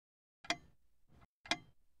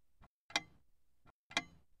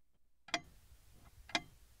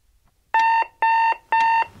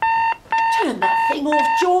getting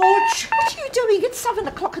off, George. What are you doing at 7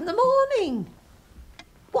 o'clock in the morning?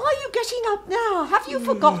 Why are you getting up now? Have you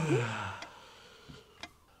forgotten?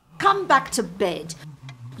 Come back to bed.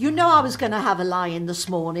 You know I was going to have a lie-in this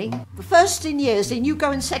morning. The first in years, and you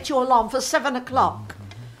go and set your alarm for 7 o'clock.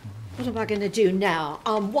 What am I going to do now?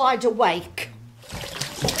 I'm wide awake.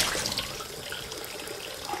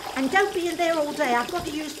 And don't be in there all day. I've got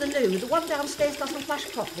to use the loo. The one downstairs doesn't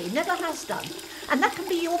flush properly. Never has done. And that can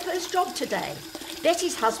be your first job today.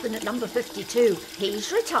 Betty's husband at number 52,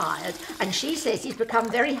 he's retired, and she says he's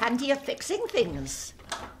become very handy at fixing things.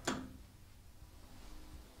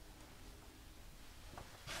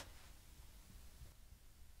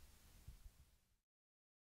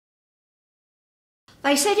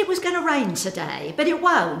 They said it was going to rain today, but it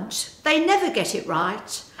won't. They never get it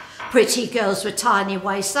right. Pretty girls with tiny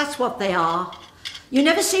waists, that's what they are. You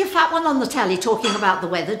never see a fat one on the telly talking about the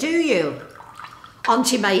weather, do you?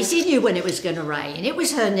 Auntie Maisie knew when it was going to rain. It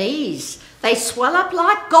was her knees. They swell up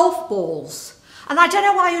like golf balls. And I don't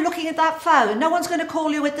know why you're looking at that phone. No one's going to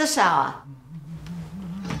call you at this hour.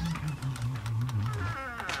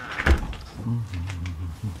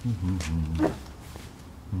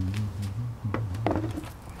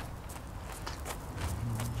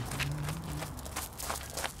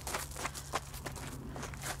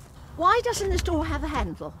 Why doesn't this door have a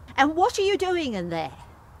handle? And what are you doing in there?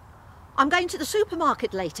 I'm going to the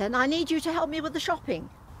supermarket later and I need you to help me with the shopping.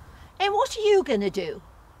 And what are you going to do?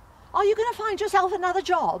 Are you going to find yourself another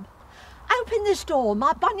job? Open this door,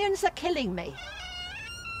 my bunions are killing me.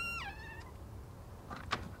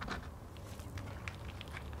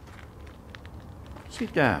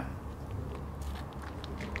 Sit down.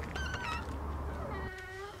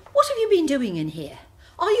 What have you been doing in here?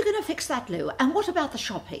 Are you going to fix that loo? And what about the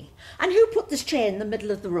shopping? And who put this chair in the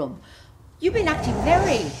middle of the room? You've been acting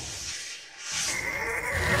very...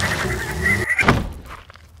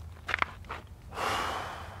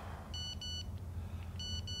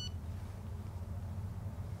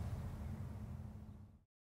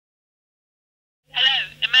 Hello,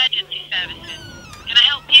 emergency services. Can I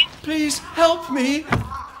help you? Please help me.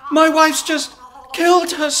 My wife's just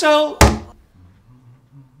killed herself.